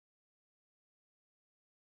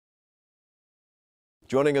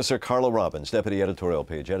Joining us are Carla Robbins, Deputy Editorial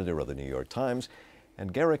Page Editor of the New York Times,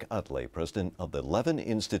 and Garrick Utley, President of the Levin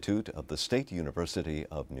Institute of the State University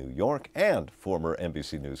of New York and former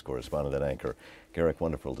NBC News correspondent and anchor. Garrick,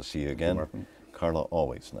 wonderful to see you again. Martin. Carla,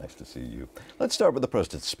 always nice to see you. Let's start with the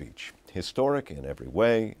President's speech. Historic in every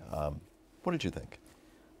way. What did you think?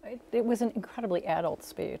 It was an incredibly adult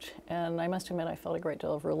speech, and I must admit I felt a great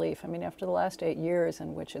deal of relief. I mean, after the last 8 years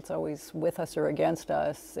in which it's always with us or against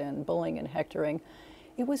us and bullying and hectoring,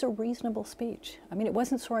 it was a reasonable speech. I mean, it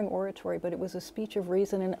wasn't soaring oratory, but it was a speech of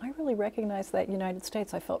reason, and I really recognized that United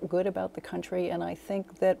States. I felt good about the country, and I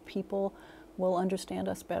think that people will understand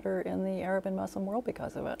us better in the Arab and Muslim world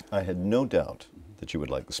because of it. I had no doubt that you would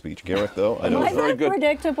like the speech. Garrick, though, I know Am I very that good.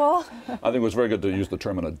 Predictable? I think it was very good to use the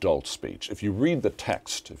term an adult speech. If you read the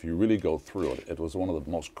text, if you really go through it, it was one of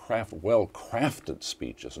the most well-crafted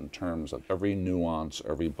speeches in terms of every nuance,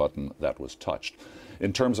 every button that was touched.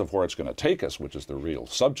 In terms of where it's going to take us, which is the real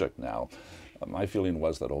subject now, my feeling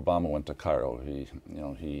was that Obama went to Cairo.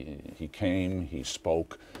 He came, he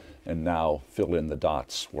spoke, and now fill in the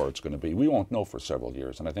dots where it's going to be. We won't know for several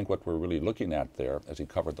years, and I think what we're really looking at there, as he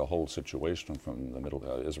covered the whole situation from the middle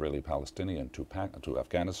Israeli-Palestinian to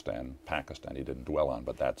Afghanistan, Pakistan he didn't dwell on,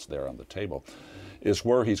 but that's there on the table, is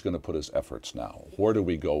where he's going to put his efforts now. Where do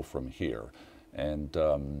we go from here? And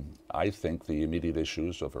I think the immediate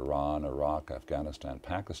issues of Iran, Iraq, Afghanistan,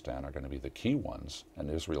 Pakistan are going to be the key ones,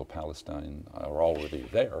 and Israel, Palestine are already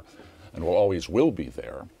there, and always will be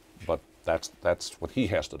there, but that's what he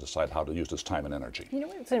has to decide how to use his time and energy. You know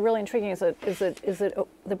what's really intriguing is that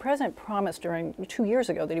the president promised 2 years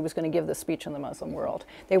ago that he was going to give this speech in the Muslim world.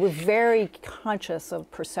 They were very conscious of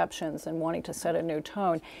perceptions and wanting to set a new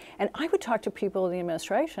tone. And I would talk to people in the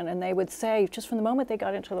administration, and they would say, just from the moment they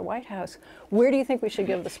got into the White House, where do you think we should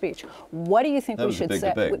give the speech? What do you think we should say? That was a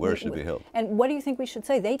big debate. Where should it be held? And what do you think we should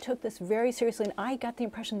say? They took this very seriously, and I got the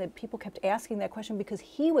impression that people kept asking that question because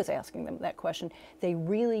he was asking them that question. They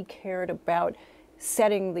really cared about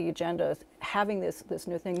setting the agenda, having this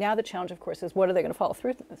new thing. Now the challenge, of course, is what are they going to follow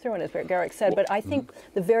through on, as Garrick said. But I think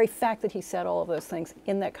the very fact that he said all of those things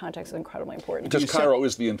in that context is incredibly important. Because Cairo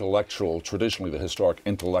is the intellectual, traditionally the historic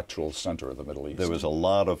intellectual center of the Middle East. There was a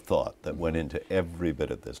lot of thought that went into every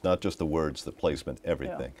bit of this, not just the words, the placement,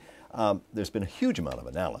 everything. Yeah. There's been a huge amount of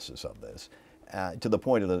analysis of this. To the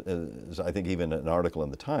point, as I think even an article in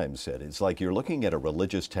the Times said, it's like you're looking at a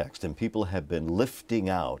religious text and people have been lifting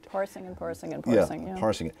out. Parsing and parsing and parsing. Yeah,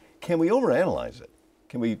 parsing it. Can we overanalyze it?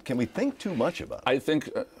 Can we think too much about it? I think,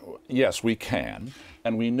 yes, we can.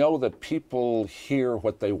 And we know that people hear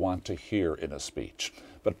what they want to hear in a speech.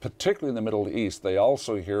 But particularly in the Middle East, they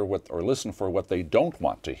also hear or listen for what they don't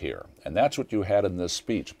want to hear. And that's what you had in this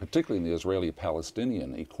speech, particularly in the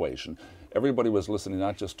Israeli-Palestinian equation. Everybody was listening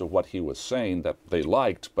not just to what he was saying that they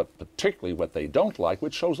liked, but particularly what they don't like,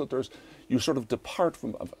 which shows that you sort of depart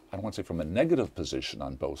from, I don't want to say from a negative position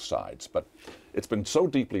on both sides, but it's been so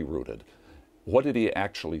deeply rooted. What did he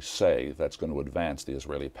actually say that's going to advance the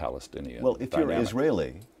Israeli-Palestinian Well, if dynamic? you're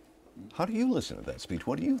Israeli, how do you listen to that speech?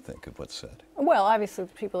 What do you think of what's said? Well, obviously,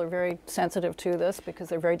 people are very sensitive to this because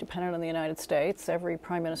they're very dependent on the United States. Every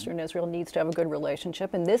prime minister in Israel needs to have a good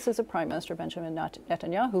relationship. And this is a prime minister, Benjamin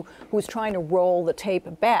Netanyahu, who's trying to roll the tape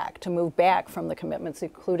back, to move back from the commitments,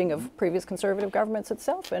 including of previous conservative governments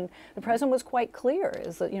itself. And the president was quite clear,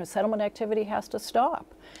 is that, settlement activity has to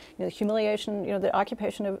stop. The humiliation, the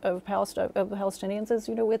occupation of Palestinians is,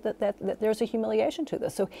 that there's a humiliation to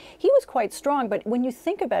this. So he was quite strong. But when you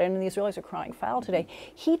think about it, and the Israelis are crying foul today,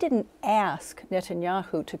 he didn't ask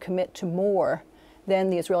Netanyahu to commit to more than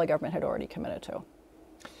the Israeli government had already committed to.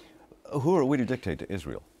 Who are we to dictate to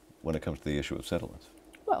Israel when it comes to the issue of settlements?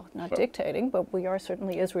 Well, not dictating, but we are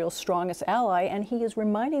certainly Israel's strongest ally, and he is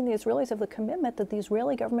reminding the Israelis of the commitment that the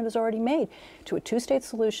Israeli government has already made to a two-state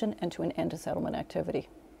solution and to an end to settlement activity.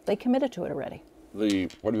 They committed to it already.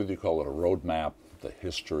 What do you call it, a roadmap, the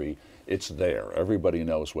history, it's there. Everybody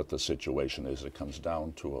knows what the situation is. It comes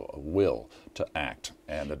down to a will to act,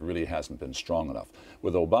 and it really hasn't been strong enough.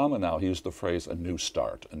 With Obama now, he used the phrase, a new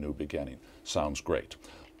start, a new beginning. Sounds great.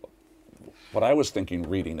 What I was thinking,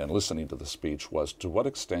 reading and listening to the speech, was to what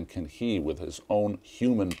extent can he, with his own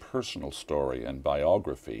human personal story and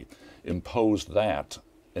biography, impose that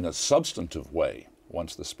in a substantive way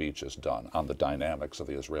once the speech is done on the dynamics of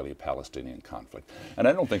the Israeli-Palestinian conflict. And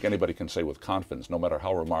I don't think anybody can say with confidence, no matter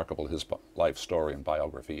how remarkable his life story and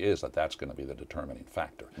biography is, that that's going to be the determining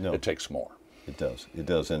factor. No. It takes more. It does. It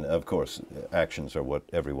does. And of course, actions are what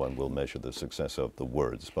everyone will measure the success of the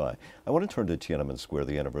words by. I want to turn to Tiananmen Square,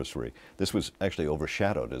 the anniversary. This was actually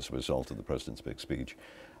overshadowed as a result of the president's big speech.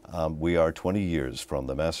 We are 20 years from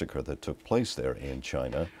the massacre that took place there in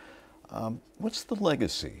China. What's the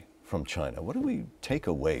legacy from China? What do we take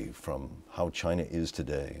away from how China is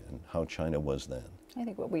today and how China was then? I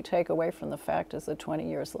think what we take away from the fact is that 20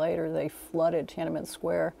 years later, they flooded Tiananmen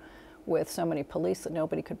Square with so many police that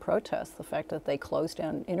nobody could protest. The fact that they closed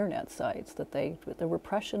down internet sites, that the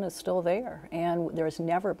repression is still there, and there's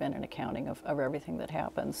never been an accounting of everything that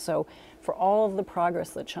happens. So for all of the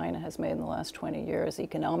progress that China has made in the last 20 years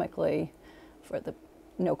economically,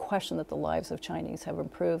 no question that the lives of Chinese have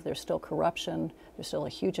improved. There's still corruption. There's still a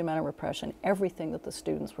huge amount of repression. Everything that the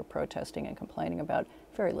students were protesting and complaining about,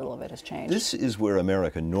 very little of it has changed. This is where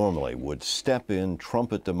America normally would step in,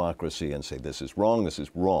 trumpet democracy, and say, this is wrong, this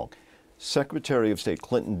is wrong. Secretary of State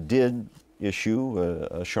Clinton did issue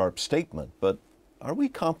a sharp statement, but are we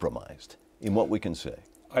compromised in what we can say?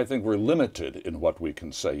 I think we're limited in what we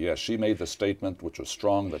can say. Yes, she made the statement, which was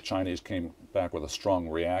strong. The Chinese came back with a strong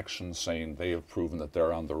reaction, saying they have proven that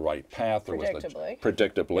they're on the right path.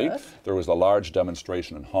 Predictably. Yes. There was a large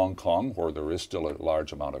demonstration in Hong Kong, where there is still a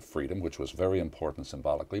large amount of freedom, which was very important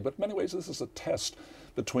symbolically. But in many ways, this is a test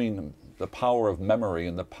between the power of memory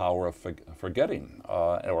and the power of forgetting,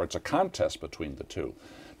 or it's a contest between the two.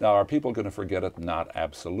 Now, are people going to forget it? Not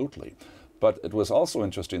absolutely. But it was also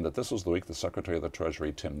interesting that this was the week the Secretary of the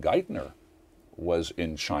Treasury, Tim Geithner, was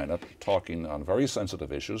in China talking on very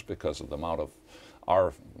sensitive issues because of the amount of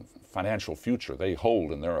our financial future they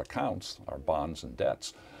hold in their accounts, our bonds and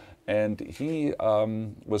debts. And he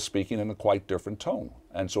was speaking in a quite different tone.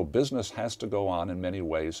 And so business has to go on in many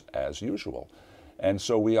ways as usual. And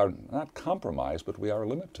so we are not compromised, but we are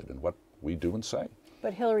limited in what we do and say.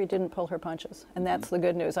 But Hillary didn't pull her punches, and that's the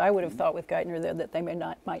good news. I would have thought with Geithner there that they might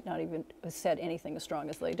not even have said anything as strong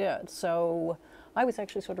as they did. So I was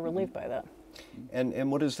actually sort of relieved by that.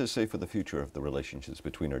 And what does this say for the future of the relationships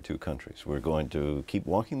between our two countries? We're going to keep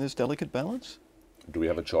walking this delicate balance? Do we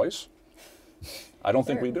have a choice? I don't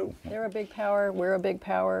think we do. They're a big power. We're a big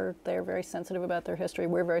power. They're very sensitive about their history.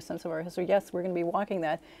 We're very sensitive about our history. Yes, we're going to be walking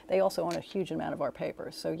that. They also own a huge amount of our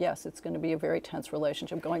papers. So yes, it's going to be a very tense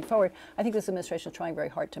relationship going forward. I think this administration is trying very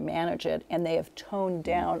hard to manage it, and they have toned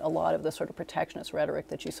down a lot of the sort of protectionist rhetoric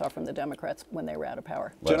that you saw from the Democrats when they were out of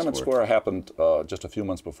power. Tiananmen Square happened just a few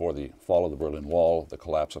months before the fall of the Berlin Wall, the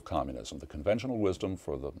collapse of communism. The conventional wisdom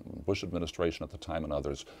for the Bush administration at the time and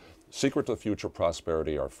others, secret to future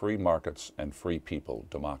prosperity are free markets and free people,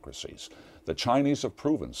 democracies. The Chinese have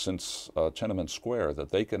proven since Tiananmen Square that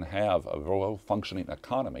they can have a well-functioning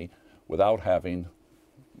economy without having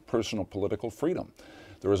personal political freedom.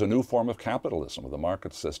 There is a new form of capitalism with the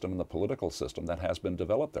market system and the political system that has been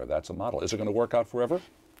developed there. That's a model. Is it going to work out forever?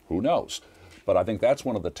 Who knows? But I think that's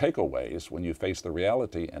one of the takeaways when you face the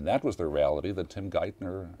reality, and that was the reality that Tim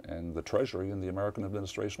Geithner and the Treasury and the American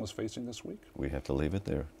administration was facing this week. We have to leave it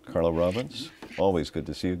there. Carla, Robbins, always good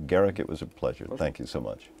to see you. Garrick, it was a pleasure. Thank you so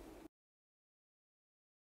much.